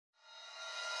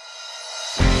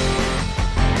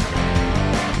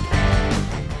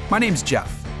My name's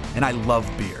Jeff, and I love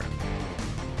beer.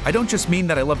 I don't just mean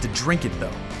that I love to drink it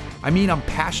though. I mean I'm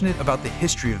passionate about the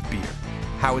history of beer,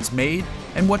 how it's made,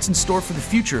 and what's in store for the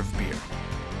future of beer.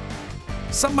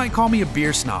 Some might call me a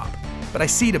beer snob, but I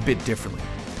see it a bit differently.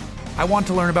 I want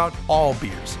to learn about all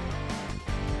beers.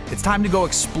 It's time to go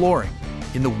exploring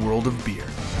in the world of beer.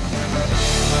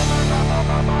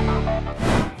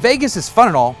 Vegas is fun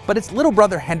and all, but its little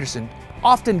brother Henderson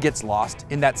often gets lost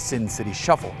in that Sin City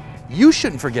shuffle. You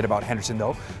shouldn't forget about Henderson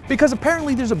though, because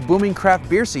apparently there's a booming craft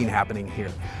beer scene happening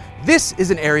here. This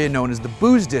is an area known as the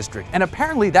Booze District, and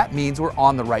apparently that means we're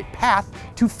on the right path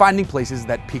to finding places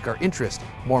that pique our interest.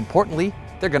 More importantly,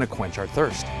 they're gonna quench our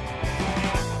thirst.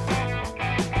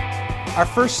 Our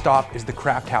first stop is the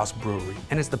Crafthaus Brewery,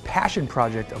 and it's the passion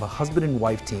project of a husband and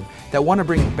wife team that want to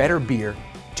bring better beer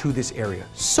to this area.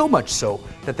 So much so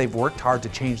that they've worked hard to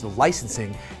change the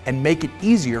licensing and make it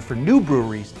easier for new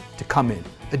breweries to come in.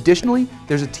 Additionally,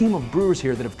 there's a team of brewers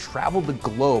here that have traveled the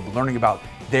globe learning about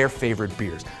their favorite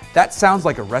beers. That sounds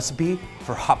like a recipe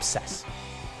for hopsess.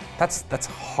 That's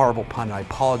a horrible pun, and I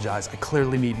apologize. I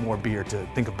clearly need more beer to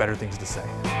think of better things to say.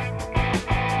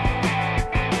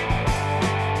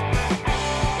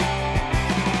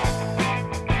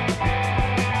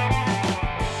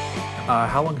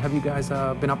 How long have you guys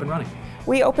been up and running?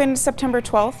 We opened September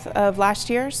 12th of last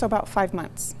year, so about 5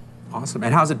 months. Awesome.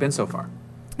 And how's it been so far?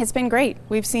 It's been great.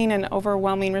 We've seen an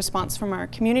overwhelming response from our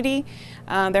community.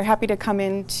 They're happy to come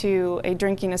into a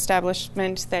drinking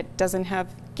establishment that doesn't have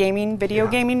video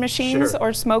gaming machines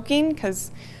or smoking,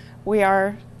 because we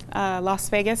are Las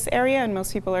Vegas area and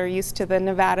most people are used to the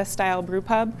Nevada style brew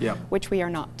pub, which we are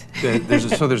not. So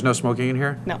there's no smoking in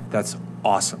here? No. That's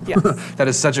awesome. Yes. That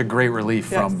is such a great relief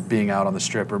from being out on the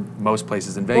Strip or most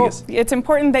places in Vegas. Well, it's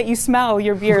important that you smell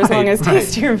your beer as long as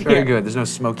taste your beer. Very good. There's no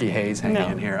smoky haze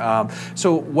hanging in here.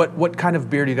 So what kind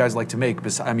of beer do you guys like to make?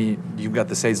 I mean, you've got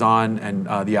the Saison and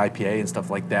the IPA and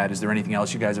stuff like that. Is there anything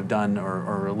else you guys have done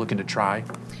or are looking to try?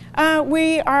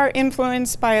 We are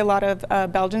influenced by a lot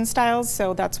of Belgian styles,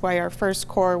 so that's why our first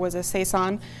core was a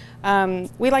Saison.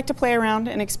 We like to play around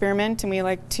and experiment, and we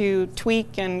like to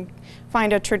tweak and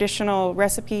find a traditional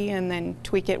recipe and then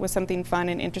tweak it with something fun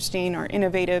and interesting or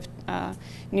innovative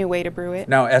new way to brew it.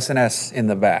 Now S&S in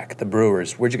the back, the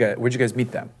brewers, where'd you guys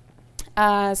meet them?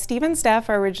 Steve and Steph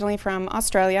are originally from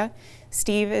Australia.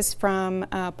 Steve is from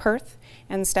Perth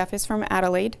and Steph is from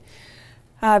Adelaide.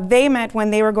 They met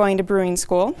when they were going to brewing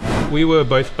school. We were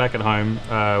both back at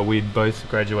home. We'd both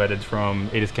graduated from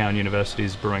Edith Cowan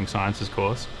University's Brewing Sciences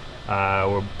course.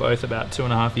 We're both about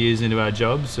 2.5 years into our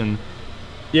jobs, and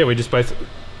yeah, we just both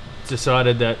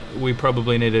decided that we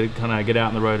probably need to kind of get out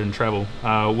on the road and travel.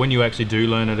 When you actually do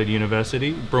learn at a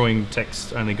university, brewing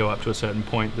techs only go up to a certain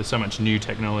point. There's so much new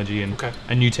technology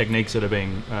and new techniques that are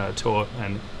being taught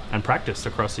and practiced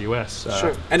across the US.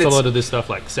 And a lot of this stuff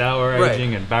like sour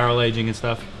aging and barrel aging and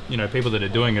stuff, you know, people that are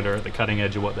doing it are at the cutting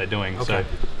edge of what they're doing. So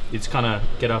it's kind of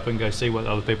get up and go see what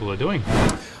other people are doing.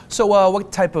 So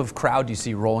what type of crowd do you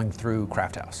see rolling through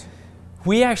Crafthaus?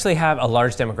 We actually have a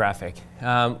large demographic.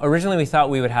 Originally we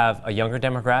thought we would have a younger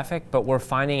demographic, but we're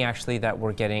finding actually that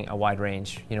we're getting a wide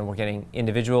range. You know, we're getting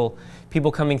individual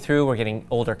people coming through, we're getting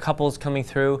older couples coming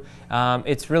through.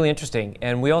 It's really interesting.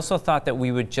 And we also thought that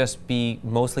we would just be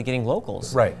mostly getting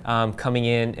locals coming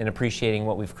in and appreciating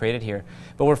what we've created here.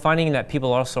 But we're finding that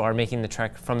people also are making the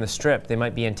trek from the Strip. They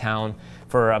might be in town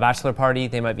for a bachelor party,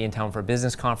 they might be in town for a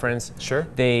business conference.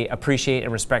 They appreciate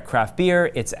and respect craft beer.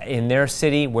 It's in their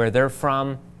city where they're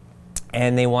from,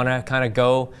 and they want to kind of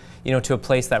go, you know, to a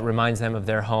place that reminds them of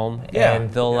their home,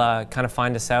 and they'll kind of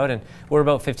find us out. And we're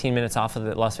about 15 minutes off of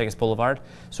the Las Vegas Boulevard,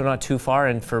 so not too far.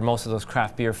 And for most of those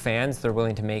craft beer fans, they're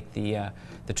willing to make the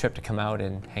trip to come out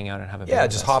and hang out and have a beer. Yeah,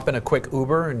 just hop in a quick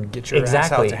Uber and get your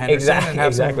ass out to Henderson and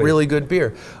have some really good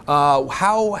beer.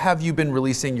 How have you been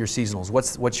releasing your seasonals?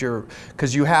 What's your,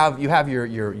 because you have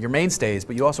your mainstays,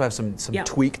 but you also have some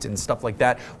tweaked and stuff like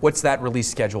that. What's that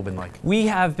release schedule been like? We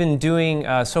have been doing,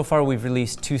 so far we've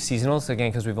released 2 seasonals,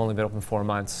 again, because we've only been open 4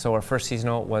 months. So our first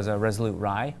seasonal was a Resolute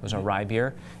Rye, it was a rye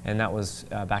beer, and that was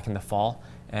back in the fall.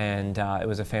 And it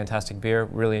was a fantastic beer,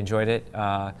 really enjoyed it.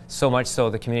 So much so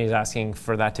the community is asking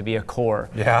for that to be a core.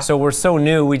 So we're so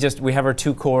new, we have our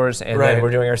 2 cores, and then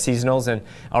we're doing our seasonals, and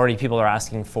already people are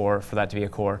asking for that to be a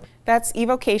core. That's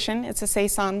Evocation, it's a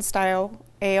Saison style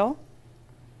ale.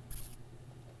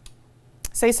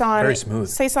 Saison, very smooth.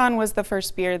 Saison was the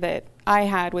first beer that I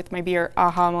had with my beer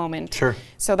aha moment.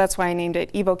 So that's why I named it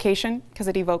Evocation, because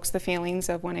it evokes the feelings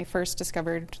of when I first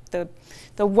discovered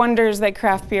the wonders that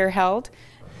craft beer held.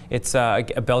 It's a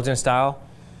Belgian style.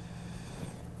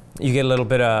 You get a little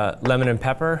bit of lemon and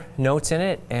pepper notes in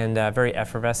it, and very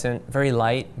effervescent, very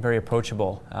light, very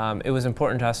approachable. It was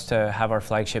important to us to have our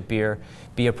flagship beer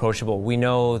be approachable. We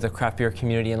know the craft beer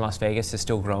community in Las Vegas is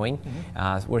still growing.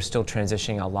 We're still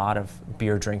transitioning a lot of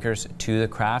beer drinkers to the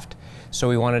craft. So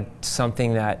we wanted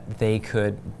something that they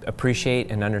could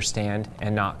appreciate and understand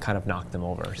and not kind of knock them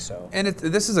over. So. And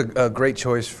this is a great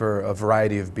choice for a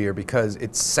variety of beer because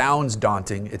it sounds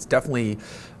daunting. It's definitely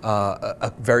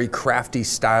a very crafty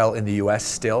style in the US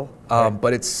still,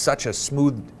 but it's such a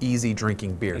smooth, easy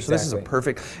drinking beer. Exactly. So this is a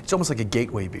perfect, it's almost like a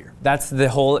gateway beer. That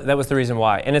was the reason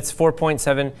why. And it's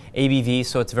 4.7 ABV,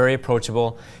 so it's very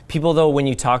approachable. People though, when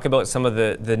you talk about some of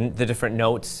the different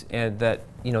notes that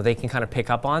they can kind of pick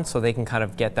up on, so they can kind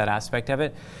of get that aspect of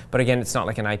it. But again, it's not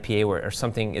like an IPA or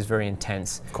something is very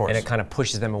intense, and it kind of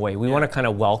pushes them away. We want to kind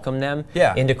of welcome them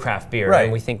into craft beer,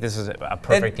 and we think this is a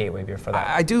perfect gateway beer for that.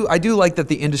 I do like that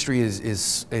the industry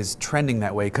is trending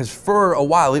that way, because for a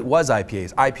while it was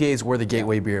IPAs. IPAs were the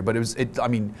gateway beer, but I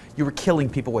mean, you were killing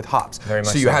people with hops. Very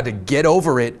much so you had to get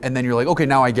over it, and then you're like, okay,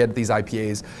 now I get these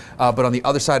IPAs. But on the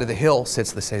other side of the hill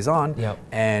sits the Saison,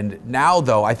 and now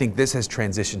though, I think this has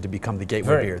transitioned to become the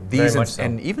gateway beer. These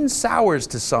and even sours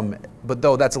to some, but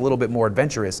though that's a little bit more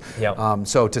adventurous.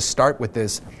 So to start with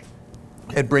this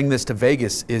and bring this to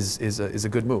Vegas is a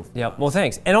good move. Yeah, well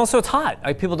thanks. And also it's hot.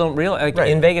 People don't realize,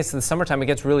 in Vegas in the summertime it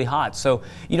gets really hot. So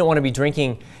you don't want to be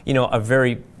drinking, a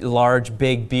very large,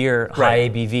 big beer, high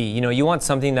ABV. You want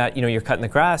something that, you're cutting the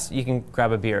grass, you can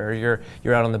grab a beer, or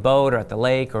you're out on the boat or at the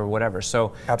lake or whatever.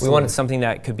 So we wanted something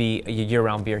that could be a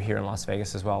year-round beer here in Las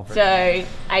Vegas as well. So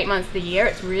 8 months of the year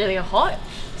it's really hot.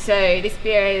 So this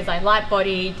beer is like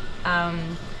light-bodied,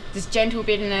 just gentle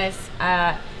bitterness.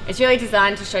 It's really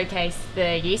designed to showcase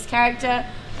the yeast character,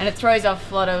 and it throws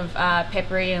off a lot of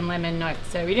peppery and lemon notes.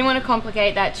 So we didn't want to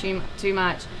complicate that too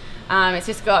much. It's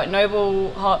just got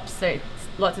noble hops, so it's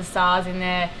lots of stars in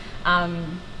there,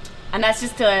 and that's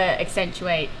just to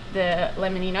accentuate the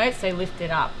lemony notes, so lift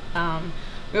it up.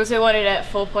 We also wanted it at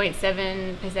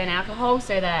 4.7% alcohol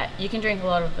so that you can drink a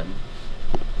lot of them.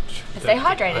 Stay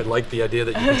hydrated. I like the idea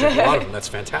that you can drink a lot of them. That's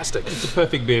fantastic. It's a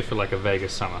perfect beer for like a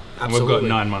Vegas summer. Absolutely. And we've got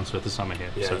 9 months worth of summer here.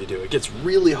 Yeah, you do. It gets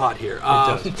really hot here. It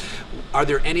does. Are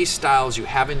there any styles you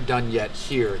haven't done yet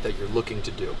here that you're looking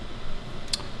to do?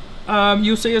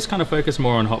 You'll see us kind of focus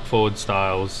more on hop-forward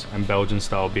styles and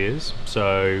Belgian-style beers.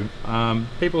 So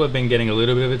people have been getting a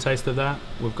little bit of a taste of that.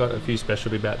 We've got a few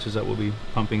specialty batches that we'll be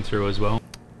pumping through as well.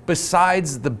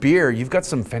 Besides the beer, you've got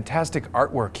some fantastic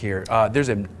artwork here. There's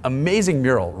an amazing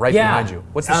mural right behind you.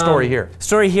 What's the story here?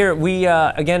 Story here, we,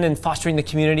 again, in fostering the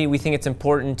community, we think it's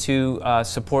important to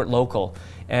support local.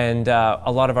 And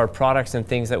a lot of our products and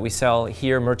things that we sell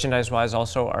here, merchandise-wise,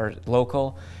 also are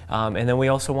local. And then we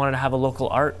also wanted to have a local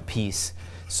art piece.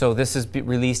 So this is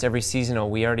released every seasonal.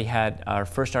 We already had our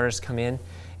first artist come in,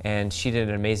 and she did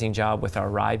an amazing job with our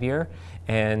rye beer.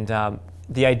 And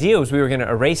the idea was we were going to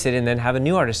erase it and then have a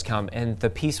new artist come, and the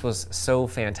piece was so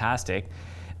fantastic.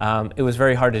 It was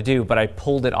very hard to do, but I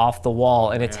pulled it off the wall,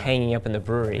 and it's hanging up in the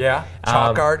brewery. Yeah,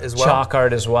 chalk art as well. Chalk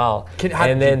art as well.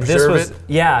 And then this was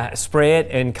spray it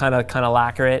and kind of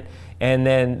lacquer it. And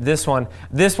then this one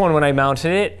when I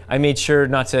mounted it, I made sure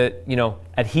not to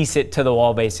adhese it to the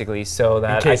wall basically, so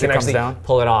that I can actually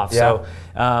pull it off. Yeah.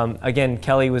 So again,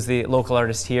 Kelly was the local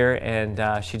artist here,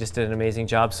 and she just did an amazing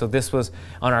job. So this was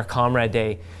on our Comrade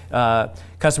Day.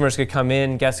 Customers could come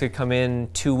in, guests could come in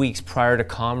 2 weeks prior to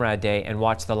Comrade Day and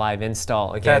watch the live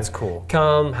install. Again, that's cool.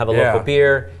 Come, have a local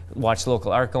beer, watch the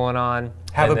local art going on.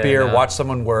 Have a beer, watch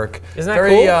someone work. Isn't that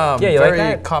cool? Yeah, you very like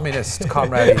that? Communist,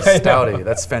 comrade stouty.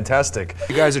 That's fantastic.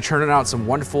 You guys are churning out some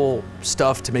wonderful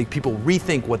stuff to make people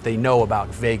rethink what they know about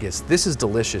Vegas. This is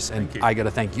delicious, and I got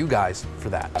to thank you guys for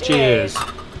that. Cheers.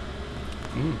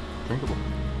 Drinkable.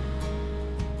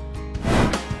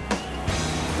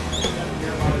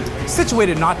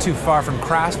 Situated not too far from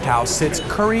Crafthaus sits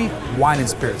Khoury Wine and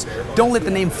Spirits. Don't let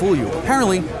the name fool you.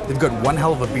 Apparently, they've got one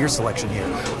hell of a beer selection here.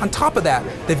 On top of that,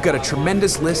 they've got a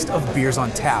tremendous list of beers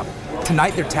on tap.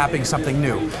 Tonight, they're tapping something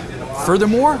new.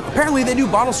 Furthermore, apparently they do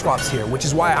bottle swaps here, which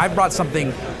is why I brought something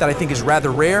that I think is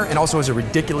rather rare and also has a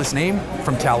ridiculous name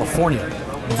from California.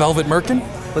 Velvet Merkin,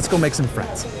 let's go make some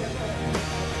friends.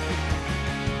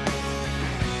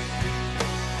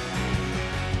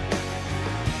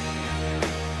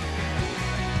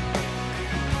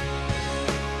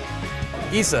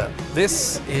 Isa,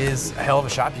 this is a hell of a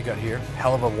shop you got here.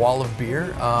 Hell of a wall of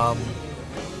beer.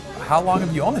 How long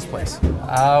have you owned this place?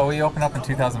 We opened up in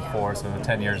 2004, so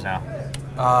 10 years now.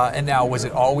 And now, was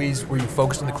it always, were you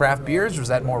focused on the craft beers, or was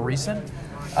that more recent?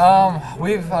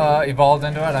 We've evolved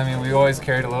into it. I mean, we always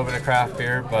carried a little bit of craft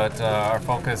beer, but our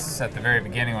focus at the very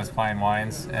beginning was fine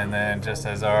wines, and then just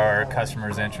as our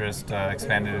customers' interest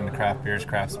expanded into craft beers,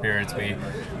 craft spirits, we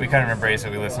kind of embraced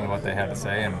it. We listened to what they had to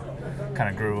say and kind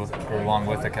of grew along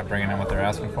with it, kept bringing in what they're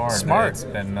asking for. Smart.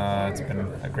 And it's been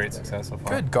a great success so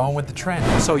far. Good, going with the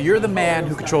trend. So you're the man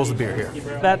who controls the beer here.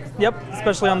 Yep,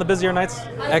 especially on the busier nights.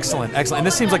 Excellent, excellent. And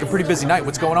this seems like a pretty busy night.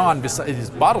 What's going on? Besides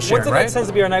bottle sharing, Wednesday right? night tends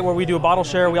to be our night where we do a bottle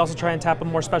share. We also try and tap a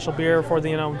more special beer for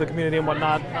the the community and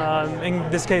whatnot. In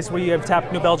this case, we have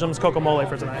tapped New Belgium's Coco Mole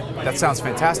for tonight. That sounds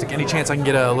fantastic. Any chance I can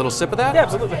get a little sip of that? Yeah,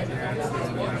 absolutely.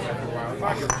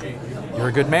 You're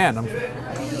a good man.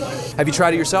 Have you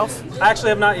tried it yourself? I actually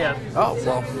have not yet. Oh,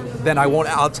 well, then I won't.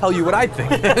 I'll tell you what I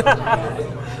think.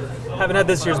 Haven't had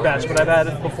this year's batch, but I've had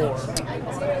it before.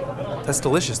 That's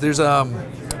delicious. There's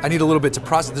I need a little bit to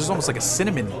process. There's almost like a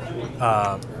cinnamon.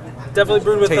 Definitely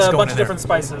brewed with Taste a going bunch in of there. different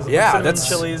spices. Yeah, cinnamon, that's-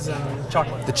 chilies and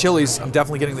chocolate. The chilies. I'm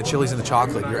definitely getting the chilies and the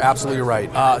chocolate. You're absolutely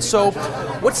right. So,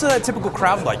 what's a typical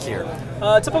crowd like here?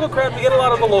 Typical crowd, we get a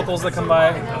lot of the locals that come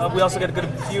by. We also get a good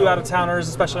few out-of-towners,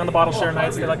 especially on the bottle share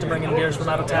nights. They like to bring in beers from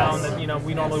out of town that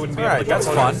we normally wouldn't be All able right, to get.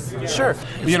 that's fun. Sure.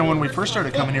 When we first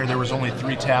started coming here, there was only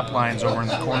 3 tap lines over in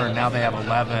the corner. Now they have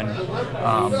 11.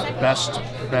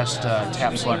 Best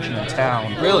tap selection in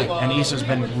town. Really? And Issa's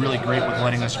been really great with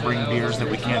letting us bring beers that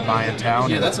we can't buy in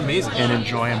town. Yeah, that's amazing. And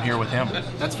enjoy them here with him.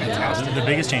 That's fantastic. The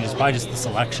biggest change is probably just the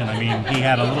selection. I mean, he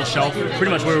had a little shelf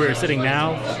pretty much where we were sitting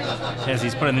now. As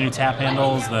he's put in the new tap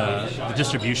handles, the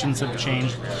distributions have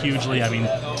changed hugely. I mean,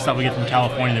 stuff we get from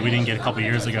California that we didn't get a couple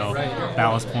years ago,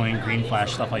 Ballast Point, Green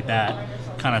Flash, stuff like that.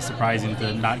 Kind of surprising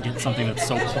to not get something that's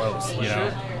so close,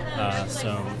 Yeah,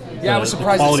 I was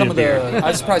surprised at some of beer.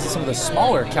 the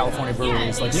smaller California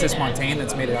breweries like Cis Montaigne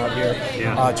that's made it out here.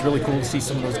 Yeah. It's really cool to see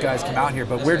some of those guys come out here,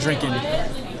 but we're drinking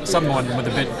someone with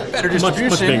a bit better distribution.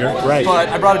 Much bigger, right. But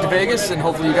I brought it to Vegas, and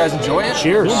hopefully you guys enjoy it.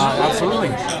 Cheers. Absolutely.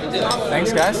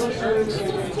 Thanks, guys.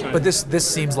 But this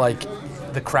seems like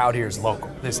the crowd here is local.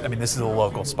 This is a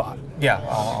local spot. Yeah,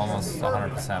 almost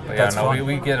 100%. But That's fun.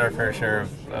 we get our fair share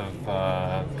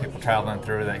of people traveling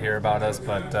through that hear about us,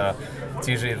 but it's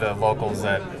usually the locals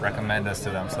that recommend us to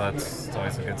them, so it's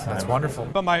always a good sign. That's wonderful.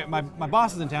 But my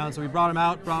boss is in town, so we brought him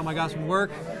out, brought my guys from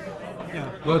work. Yeah.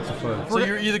 Lots of fun. So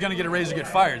you're either going to get a raise or get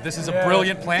fired. This is a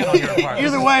brilliant plan on your part.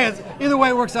 Either way,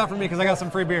 it works out for me because I got some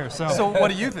free beer. So what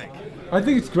do you think? I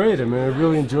think it's great. I mean, I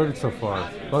really enjoyed it so far.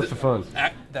 Lots of fun.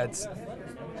 That's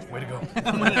way to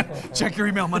go. Check your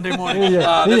email Monday morning.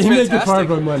 Yeah, That's he made the fantastic. card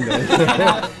by Monday.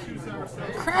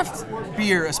 Craft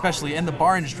beer, especially, and the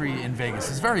bar industry in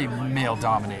Vegas is very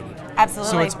male-dominated.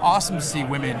 Absolutely. So it's awesome to see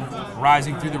women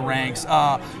rising through the ranks.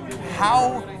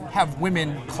 How have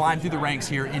women climbed through the ranks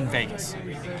here in Vegas?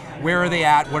 Where are they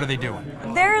at? What are they doing?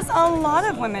 There's a lot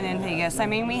of women in Vegas. I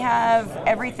mean, we have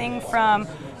everything from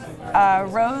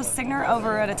Rose Signer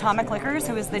over at Atomic Liquors,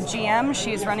 who is the GM.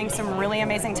 She's running some really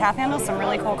amazing tap handles, some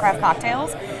really cool craft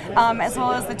cocktails, as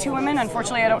well as the 2 women,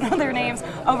 unfortunately I don't know their names,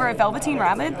 over at Velveteen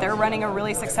Rabbit. They're running a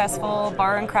really successful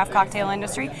bar and craft cocktail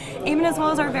industry, even as well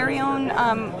as our very own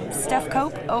Steph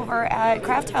Cope over at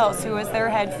Crafthaus, who is their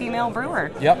head female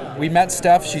brewer. Yep, we met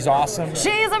Steph. She's awesome.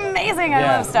 She's amazing.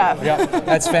 I love Steph. Yeah,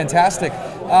 that's fantastic.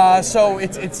 So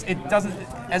it doesn't,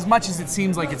 as much as it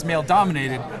seems like it's male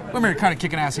dominated, women are kind of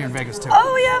kicking ass here in Vegas too.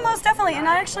 Oh yeah, most definitely. And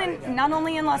actually, not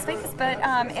only in Las Vegas, but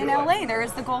in LA, there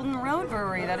is the Golden Road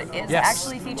Brewery that is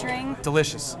actually featuring.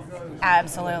 Delicious.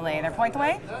 Absolutely. Their Point the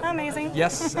Way, amazing.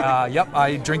 Yes, yep,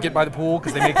 I drink it by the pool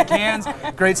because they make the cans.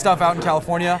 Great stuff out in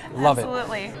California. Love it.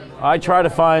 Absolutely. I try to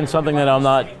find something that I'm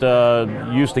not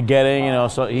used to getting,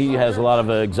 so he has a lot of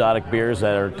exotic beers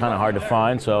that are kind of hard to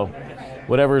find, so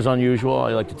whatever is unusual,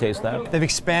 I like to taste that. they've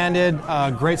expanded,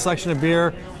 great selection of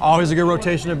beer, always a good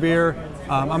rotation of beer.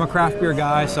 I'm a craft beer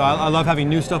guy, so I love having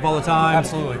new stuff all the time.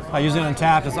 Absolutely. Usually on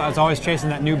tap, it's always chasing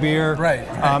that new beer. Right.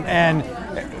 And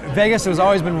Vegas has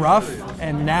always been rough,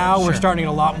 and now we're starting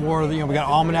a lot more. We got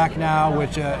Almanac now,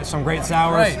 which is some great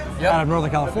sours out of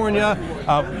Northern California,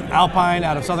 Alpine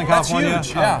out of Southern California. That's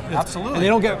huge. Yeah, absolutely. And they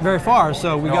don't get very far,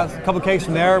 so we got a couple cakes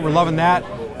from there. We're loving that.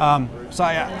 So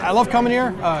I love coming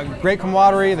here. Great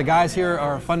camaraderie. The guys here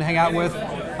are fun to hang out with.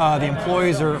 The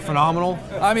employees are phenomenal.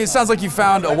 I mean, it sounds like you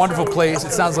found a wonderful place.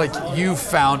 It sounds like you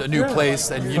found a new place,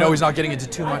 and he's not getting into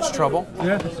too much trouble.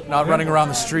 Yeah. Not running around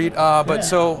the street. But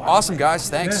so awesome, guys.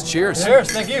 Thanks. Cheers.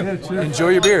 Cheers. Thank you. Enjoy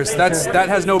your beers. That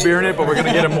has no beer in it, but we're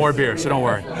gonna get him more beer, so don't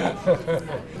worry.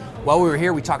 While we were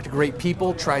here, we talked to great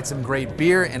people, tried some great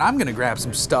beer, and I'm gonna grab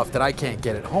some stuff that I can't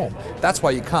get at home. That's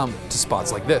why you come to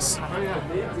spots like this.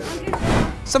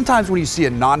 Sometimes when you see a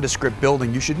nondescript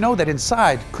building, you should know that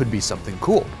inside could be something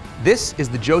cool. This is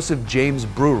the Joseph James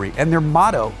Brewery, and their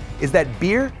motto is that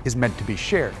beer is meant to be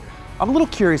shared. I'm a little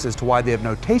curious as to why they have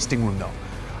no tasting room though.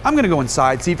 I'm gonna go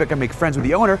inside, see if I can make friends with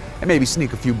the owner, and maybe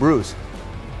sneak a few brews.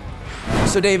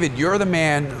 So David, you're the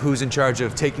man who's in charge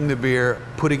of taking the beer,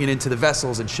 putting it into the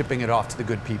vessels, and shipping it off to the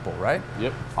good people, right?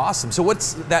 Yep. Awesome. So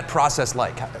what's that process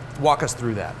like? Walk us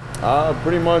through that.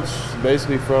 Pretty much,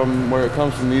 basically from where it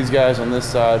comes from these guys on this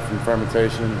side, from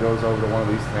fermentation, goes over to one of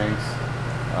these tanks,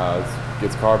 it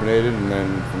gets carbonated, and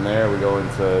then from there we go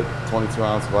into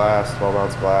 22-ounce glass,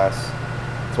 12-ounce glass,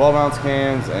 12-ounce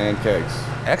cans, and kegs.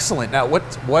 Excellent. Now,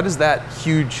 what is that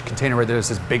huge container right there that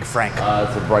says Big Frank?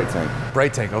 It's a bright tank.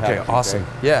 Bright tank. Okay, Packaging awesome.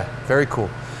 tank. Yeah, very cool.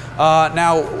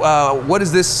 Now, what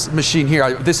is this machine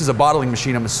here? This is a bottling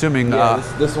machine, I'm assuming. Yeah,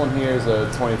 this one here is a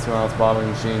 22-ounce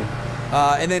bottling machine.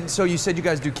 And then, so you said you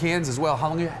guys do cans as well.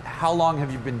 How long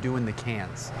have you been doing the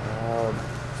cans?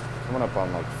 Coming up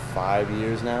on like 5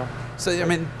 years now. So, I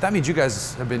mean, that means you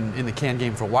guys have been in the can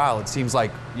game for a while. It seems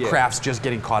like craft's just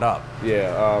getting caught up.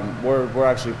 Yeah, we're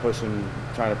actually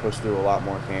trying to push through a lot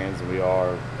more cans than we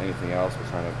are anything else. We're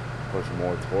trying to push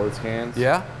more towards cans.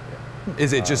 Yeah?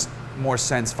 Is it just more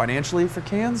sense financially for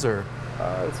cans, or?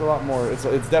 It's a lot more. It's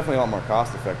definitely a lot more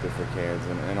cost effective for cans,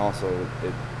 and also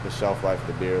the shelf life of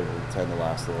the beer will tend to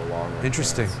last a little longer.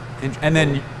 Interesting. And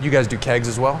then you guys do kegs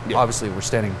as well? Yeah. Obviously, we're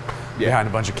standing behind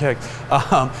a bunch of kegs.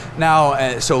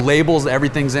 Now, so labels,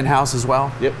 everything's in-house as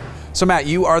well? Yep. So Matt,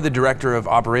 you are the director of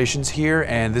operations here,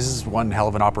 and this is one hell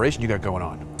of an operation you got going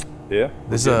on. Yeah,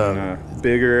 this is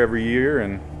bigger every year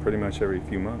and pretty much every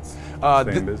few months.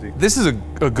 Staying busy. This is a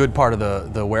good part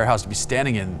of the warehouse to be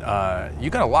standing in.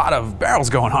 You got a lot of barrels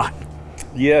going on.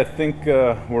 Yeah, I think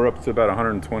we're up to about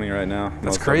 120 right now.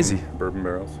 That's crazy. Bourbon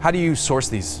barrels. How do you source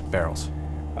these barrels?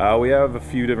 We have a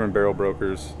few different barrel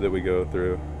brokers that we go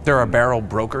through. There are barrel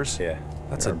brokers? Yeah.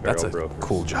 That's a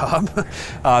cool job.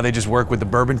 They just work with the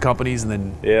bourbon companies and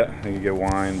then... Yeah, you get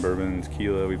wine, bourbon,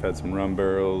 tequila. We've had some rum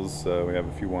barrels. We have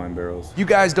a few wine barrels. You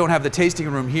guys don't have the tasting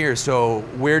room here, so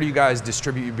where do you guys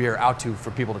distribute your beer out to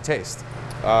for people to taste?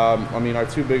 I mean, our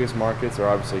two biggest markets are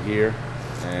obviously here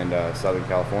and Southern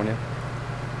California.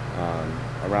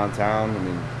 Around town, I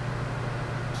mean,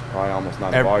 there's probably almost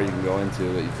not a bar you can go into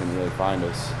that you can really find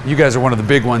us. You guys are one of the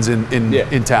big ones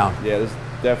in town. Yeah, there's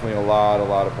definitely a lot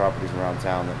of properties around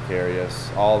town that carry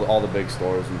us. All the big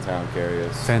stores in town carry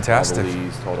us. Fantastic. All the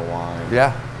Lee's, Total Wine.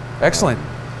 Yeah, excellent.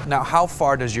 Now, how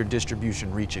far does your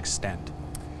distribution reach extend?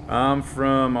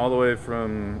 From all the way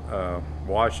from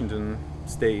Washington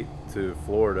State to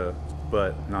Florida,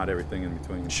 but not everything in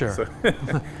between. Sure. So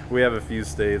we have a few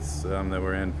states that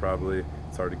we're in. Probably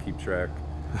it's hard to keep track,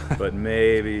 but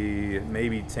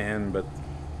maybe 10. But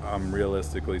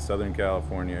realistically, Southern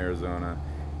California, Arizona,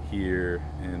 here,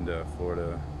 and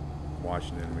Florida,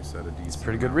 Washington, we set a decent. It's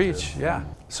pretty good reach, yeah.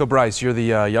 So Bryce, you're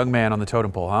the young man on the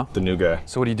totem pole, huh? The new guy.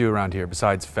 So what do you do around here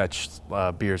besides fetch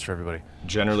beers for everybody?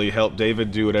 Generally help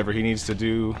David do whatever he needs to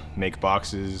do, make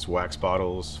boxes, wax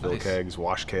bottles, fill kegs,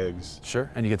 wash kegs. Sure,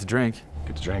 and you get to drink.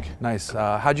 Get to drink. Nice.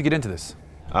 How'd you get into this?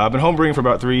 I've been homebrewing for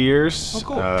about 3 years. Oh,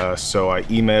 cool. So I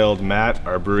emailed Matt,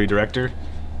 our brewery director,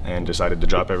 and decided to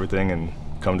drop everything and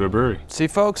come to a brewery. See,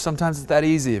 folks, sometimes it's that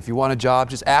easy. If you want a job,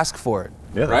 just ask for it.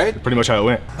 Yeah, right? That's pretty much how it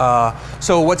went.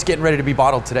 So what's getting ready to be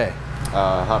bottled today?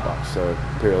 Hot box, so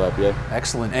Imperial IPA.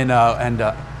 Excellent. And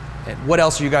what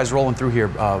else are you guys rolling through here,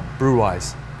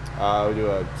 brew-wise? We do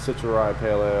a Citra Rye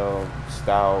Pale Ale,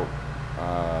 Stout,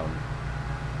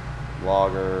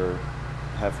 Lager,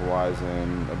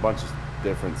 Hefeweizen, a bunch of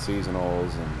different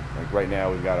seasonals, and like right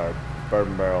now we've got our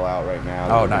bourbon barrel out right now.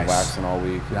 Oh, We've been nice. waxing all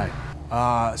week.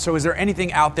 Nice. So is there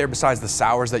anything out there besides the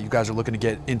sours that you guys are looking to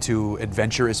get into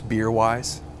adventurous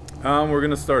beer-wise? We're going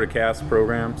to start a cask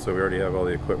program, so we already have all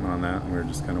the equipment on that, and we're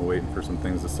just kind of waiting for some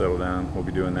things to settle down. We'll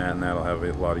be doing that, and that'll have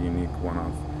a lot of unique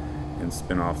one-off and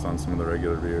spin-offs on some of the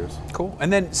regular beers. Cool.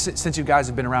 And then since you guys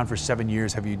have been around for 7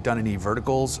 years, have you done any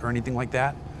verticals or anything like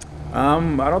that? I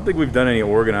don't think we've done any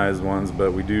organized ones,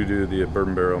 but we do the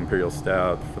Bourbon Barrel Imperial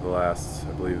Stout for the last,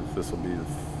 I believe this will be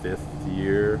the 5th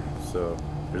year, so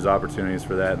there's opportunities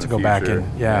for that in the future. To go back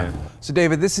in, yeah. So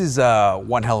David, this is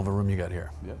one hell of a room you got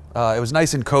here. It was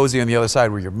nice and cozy on the other side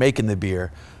where you're making the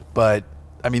beer, but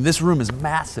I mean, this room is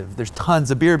massive. There's tons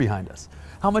of beer behind us.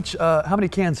 How many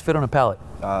cans fit on a pallet?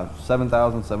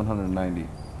 7,790.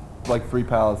 Like 3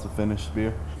 pallets of finished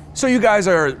beer. So you guys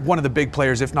are one of the big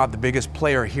players, if not the biggest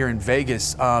player here in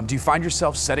Vegas. Do you find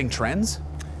yourself setting trends?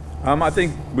 I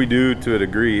think we do to a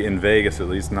degree in Vegas, at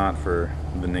least, not for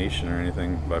the nation or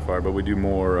anything by far, but we do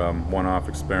more one-off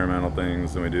experimental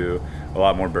things, and we do a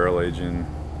lot more barrel aging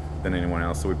than anyone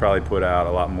else. So we probably put out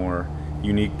a lot more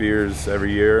unique beers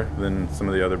every year than some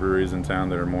of the other breweries in town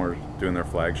that are more doing their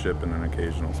flagship and an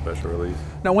occasional special release.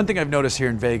 Now, one thing I've noticed here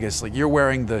in Vegas, like you're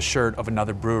wearing the shirt of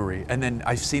another brewery, and then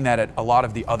I've seen that at a lot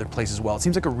of the other places as well. It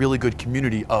seems like a really good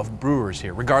community of brewers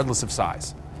here, regardless of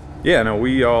size. Yeah, no,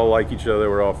 we all like each other,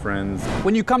 we're all friends.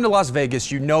 When you come to Las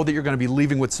Vegas, you know that you're going to be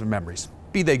leaving with some memories,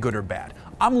 be they good or bad.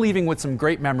 I'm leaving with some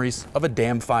great memories of a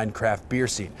damn fine craft beer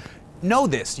scene. Know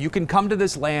this, you can come to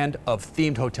this land of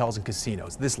themed hotels and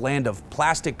casinos, this land of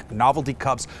plastic novelty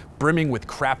cups brimming with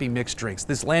crappy mixed drinks,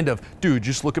 this land of, dude,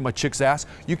 just look at my chick's ass.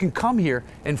 You can come here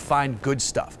and find good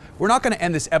stuff. We're not gonna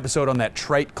end this episode on that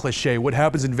trite cliche, what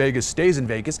happens in Vegas stays in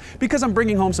Vegas, because I'm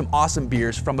bringing home some awesome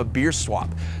beers from a beer swap.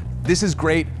 This is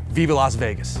great, Viva Las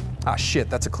Vegas. Ah shit,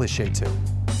 that's a cliche too.